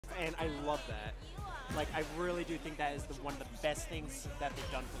and I love that. Like, I really do think that is one of the best things that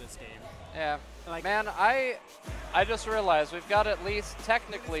they've done for this game. Yeah. Like, man, I just realized we've got at least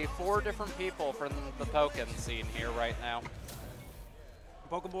technically 4 different people from the Pokken scene here right now.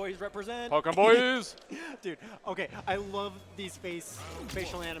 Pokken Boys represent. Pokken Boys! Dude, okay, I love these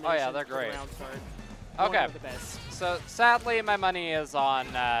facial animations. Oh yeah, they're great. Okay. Okay. The best. So sadly, my money is on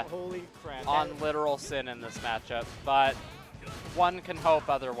Holy crap. on literal sin in this matchup, but one can hope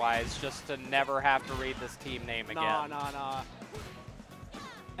otherwise, just to never have to read this team name again. Nah.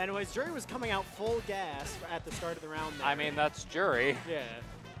 Anyways, Jury was coming out full gas at the start of the round there. I mean, that's Jury. Yeah.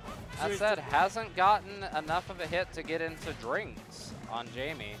 That said, hasn't gotten enough of a hit to get into drinks on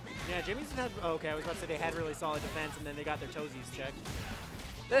Jamie. Yeah, Jamie's had, okay, I was about to say they had really solid defense, and then they got their toesies checked.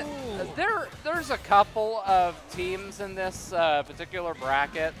 There's a couple of teams in this particular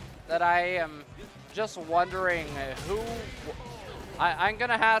bracket that I am just wondering who... I'm going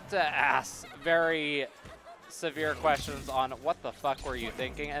to have to ask very severe questions on what the fuck were you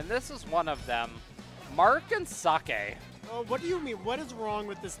thinking, and this is one of them. Mark and Sake. What do you mean? What is wrong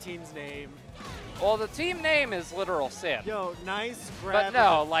with this team's name? Well, the team name is Literal Sin. Yo, nice grab. But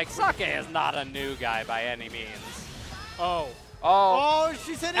no, like, Sake is not a new guy by any means. Oh,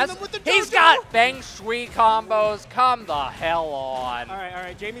 she's hitting them with the He's got Bang Shui combos. Come the hell on. All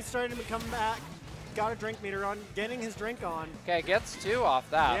right. Jamie's starting to come back. Got a drink meter on, getting his drink on. Okay, gets 2 off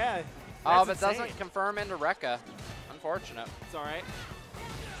that. Yeah. Oh, but doesn't confirm into Rekka. Unfortunate. It's all right.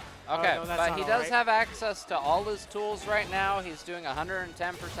 Okay, no, but he does have access to all his tools right now. He's doing 110%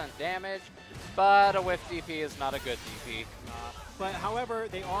 damage, but a whiff DP is not a good DP. But however,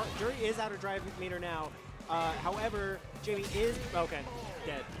 Jury is out of drive meter now. However, Jamie is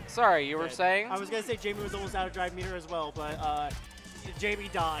dead. Sorry, you were saying? I was gonna say Jamie was almost out of drive meter as well, but Jamie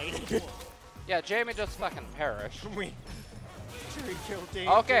died. Yeah, Jamie just fucking perished. Jury killed Jamie.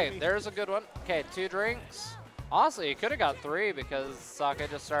 Okay, there's a good one. Okay, 2 drinks. Honestly, he could have got 3 because Sake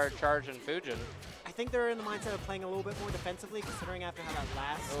just started charging Fujin. I think they're in the mindset of playing a little bit more defensively, considering after how that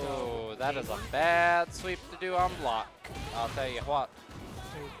last. Oh, that is a bad sweep to do on block. I'll tell you what.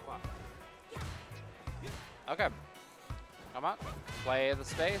 Okay. Come on. Play the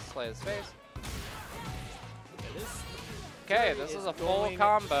space. Play the space. Okay, this is a full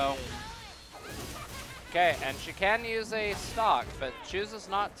combo. Okay, and she can use a stock, but chooses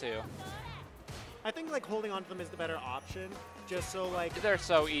not to. I think like holding on to them is the better option, just so like they're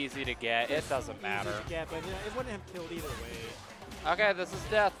so easy to get. It doesn't matter. Yeah, but it wouldn't have killed either way. Okay, this is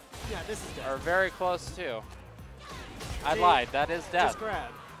death. Yeah, this is death. Or very close to. I lied. That is death. Just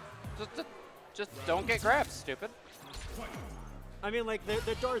grab. Just don't get grabbed, stupid. I mean, like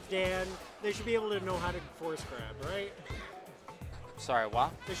the Darth Dan, they should be able to know how to force grab, right? Sorry, what?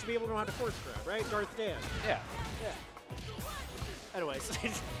 They should be able to know how to force grab, right? Darth Dan. Yeah. Anyways.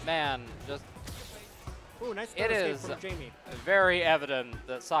 Man, just. Ooh, nice it is from Jamie. Very evident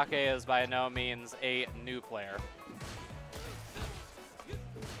that Sake is by no means a new player.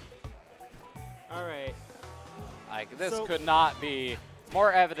 All right. Like, this could not be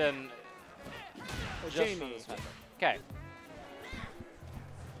more evident. Jamie. Okay.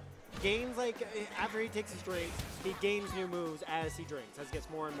 Gains, like, after he takes his drinks, he gains new moves as he drinks, as he gets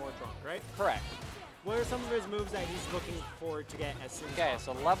more and more drunk, right? Correct. What are some of his moves that he's looking forward to get as soon as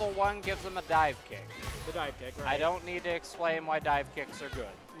possible? So level 1 gives him a dive kick. The dive kick, right? I don't need to explain why dive kicks are good.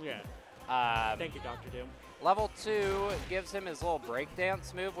 Yeah. Thank you, Dr. Doom. Level 2 gives him his little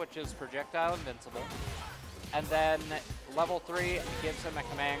breakdance move, which is projectile invincible. And then level 3 gives him a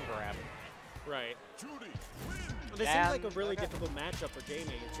command grab. Right. This seems like a really difficult matchup for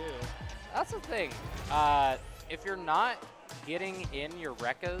Jamie, too. That's the thing. If you're not getting in your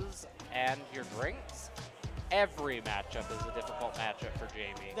Rekkas and your drinks, every matchup is a difficult matchup for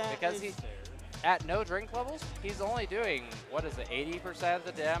Jamie. Because at no drink levels, he's only doing, what is it, 80% of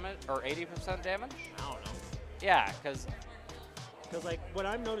the damage, or 80% damage? I don't know. Yeah, because like, what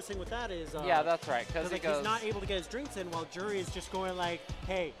I'm noticing with that is... yeah, that's right. Because like, he's not able to get his drinks in while Jury is just going like,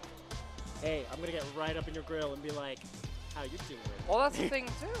 hey, I'm going to get right up in your grill and be like, how you doing? Well, that's the thing,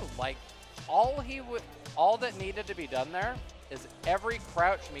 too. Like, all that needed to be done there is every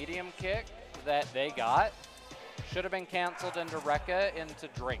crouch medium kick that they got should have been canceled into Rekka into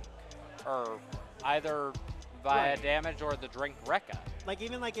drink. Or either via damage or the drink Rekka. Like,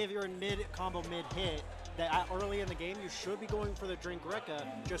 even like if you're in mid-combo, mid-hit, that early in the game, you should be going for the drink Rekka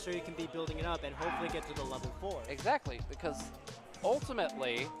just so you can be building it up and hopefully get to the level 4. Exactly, because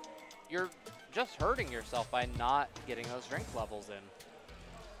ultimately, you're just hurting yourself by not getting those drink levels in.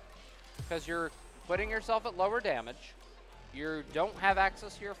 Because you're putting yourself at lower damage. You don't have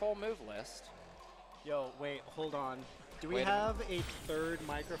access to your full move list. Yo, wait, hold on. Do we have a third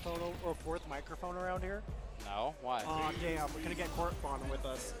microphone or fourth microphone around here? No, why? Oh, damn, we're gonna get Cortbon with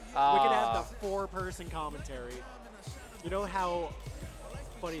us. We could have the 4-person commentary. You know how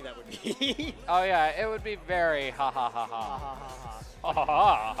funny that would be? Oh yeah, it would be very ha ha ha ha. Ha ha ha Ha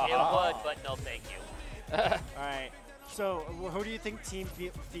ha ha. It would, but no thank you. Alright, so who do you think Team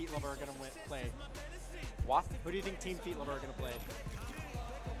Feet Lover are gonna play? What? Who do you think Team Feet Lover are gonna play?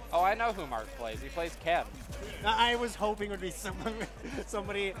 Oh, I know who Mark plays. He plays Ken. I was hoping it would be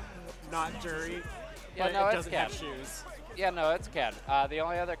somebody not Jury, Yeah, but no, it it's doesn't Ken. have shoes. Yeah, no, it's Ken. The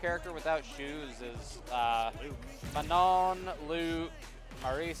only other character without shoes is Manon, Luke,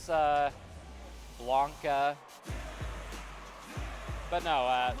 Marisa, Blanca. But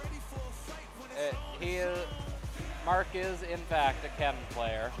no, Mark is in fact a Ken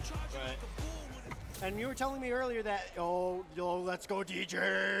player. Right. And you were telling me earlier that, yo, let's go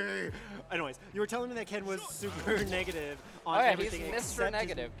DJ. Anyways, you were telling me that Ken was super negative on everything. He's Mr.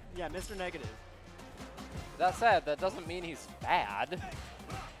 Negative. Yeah, Mr. Negative. That said, that doesn't mean he's bad.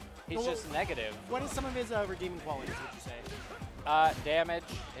 He's just negative. What is some of his redeeming qualities, would you say? Damage,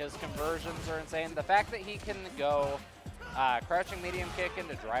 his conversions are insane. The fact that he can go crouching medium kick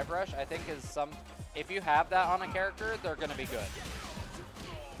into drive rush, I think is if you have that on a character, they're going to be good.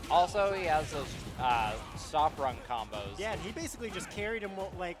 Also, he has those stop run combos. Yeah, and he basically just carried him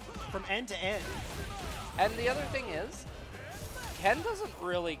like from end to end. And the other thing is, Ken doesn't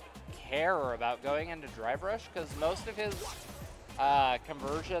really care about going into drive rush because most of his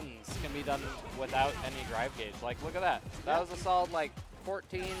conversions can be done without any drive gauge. Like, look at that. That was a solid like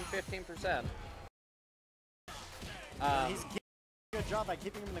 14, 15%. He's doing a good job by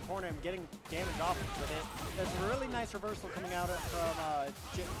keeping him in the corner and getting damage off with it. There's a really nice reversal coming out from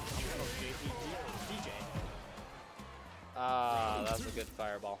DJ. That's a good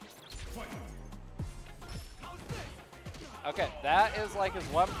fireball. Okay, that is like his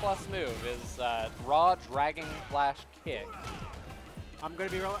 1+ move, is raw dragging flash kick. I'm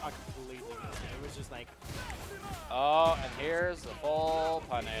gonna be real. I completely missed it. It was just like. Oh, and here's the full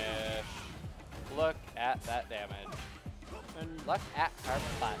punish. Look at that damage. And Look at her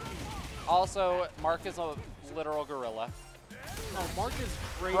butt. Also, Mark is a literal gorilla. oh, Mark is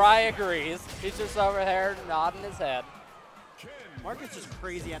crazy. Fry agrees. He's just over there nodding his head. Mark is just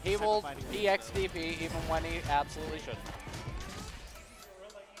crazy at the He will fighting. EXDP even when he absolutely shouldn't.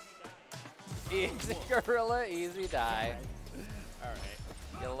 Easy gorilla, easy die. Alright.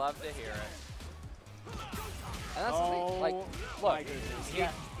 You'll love to hear it. And that's the thing, like, my look,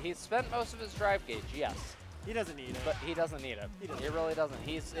 goodness. he spent most of his drive gauge, yes. He doesn't need it. But he doesn't need it. He He really doesn't.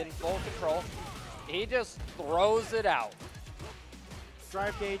 He's in full control. He just throws it out.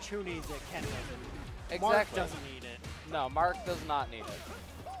 Drive gauge, who needs it? Ken doesn't. Exactly. Mark doesn't need it. No, Mark does not need it.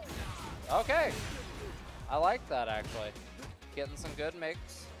 Okay. I like that, actually. Getting some good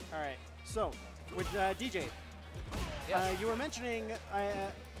mix. All right. So, with DJ, Yes. you were mentioning,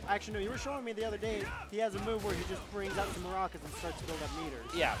 actually, no, you were showing me the other day, he has a move where he just brings out some maracas and starts to build up meters.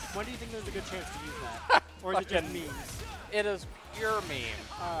 Yes. When do you think there's a good chance to use that? Or is it just Fucking- memes? It is pure meme.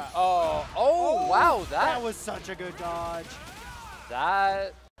 Oh, Wow, that was such a good dodge.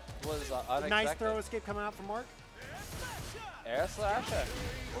 that was unexpected. Nice throw escape coming out from Mark. Air slasher.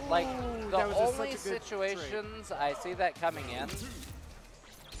 Like, Ooh, the that was only such a good situations I see that coming in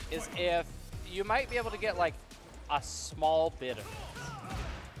is if you might be able to get, like, a small bit of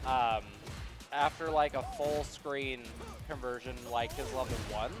it. After, like, a full screen conversion, like his level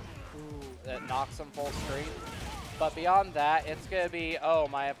 1, that knocks him full screen. But beyond that, it's going to be, oh,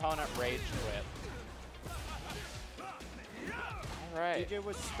 my opponent rage quit. All right. DJ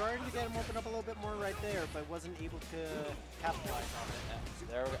was starting to get him open up a little bit more right there, but wasn't able to capitalize on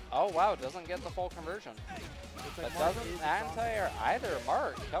it. There we go. Oh, wow, doesn't get the full conversion. Looks But like Mark doesn't is anti-air either.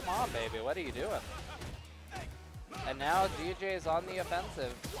 Mark, come on, baby. What are you doing? And now DJ is on the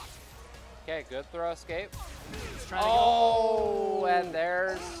offensive. Okay, good throw escape. He's trying to Oh, and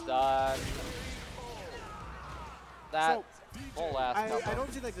there's stun. That's full ass I combo.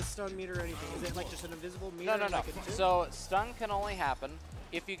 don't see like the stun meter or anything. Is it like just an invisible meter? No. Like a two? So stun can only happen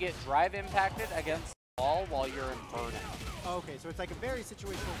if you get drive impacted against the wall while you're in burnout. Okay, so it's like a very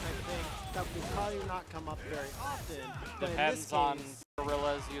situational type of thing that would probably not come up very often. But in Depends this case, on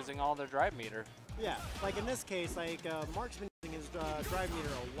gorillas using all their drive meter. yeah, like in this case, like Mark's been using his drive meter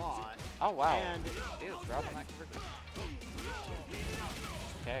a lot. Oh, wow. And He is dropping that conversion.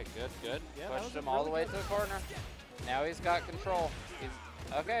 Okay, good. Yeah, that Pushed was him all the really way good. to the corner. Now he's got control. He's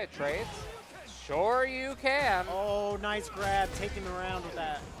okay, trades. Sure you can. Oh, nice grab, taking him around with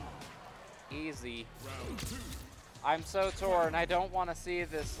that. Easy. I'm so torn. I don't want to see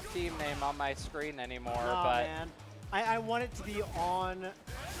this team name on my screen animore, Aw, but man. I want it to be on,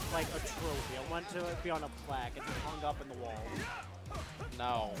 like, a trophy. I want it to be on a plaque and be hung up in the wall.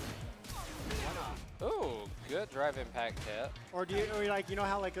 No. Why not? Ooh, good drive impact hit. Or do you, or like, you know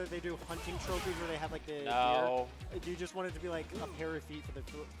how like they do hunting trophies where they have like the No. deer? Do you just want it to be like a pair of feet for the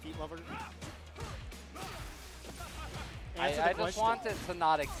feet lover? I just want it to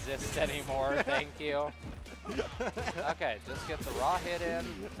not exist anymore. Thank you. Okay, just get the raw hit in.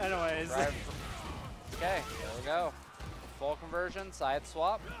 Anyways. Okay, there we go. Full conversion, side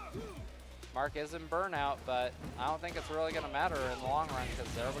swap. Mark is in burnout, but I don't think it's really going to matter in the long run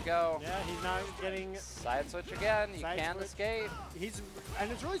because there we go. Yeah, he's not getting... Side switch again. You can't escape.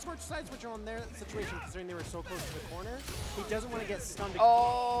 And it's really smart to side switch on their situation considering they were so close to the corner. He doesn't want to get stunned.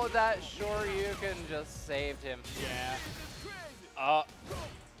 Oh, that Shoryuken just saved him. Yeah.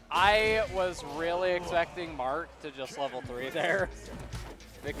 I was really expecting Mark to just level 3 there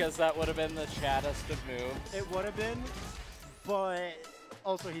because that would have been the chattest of moves. It would have been, but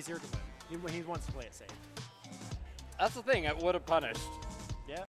also he's here to win. He wants to play it safe. That's the thing, it would have punished.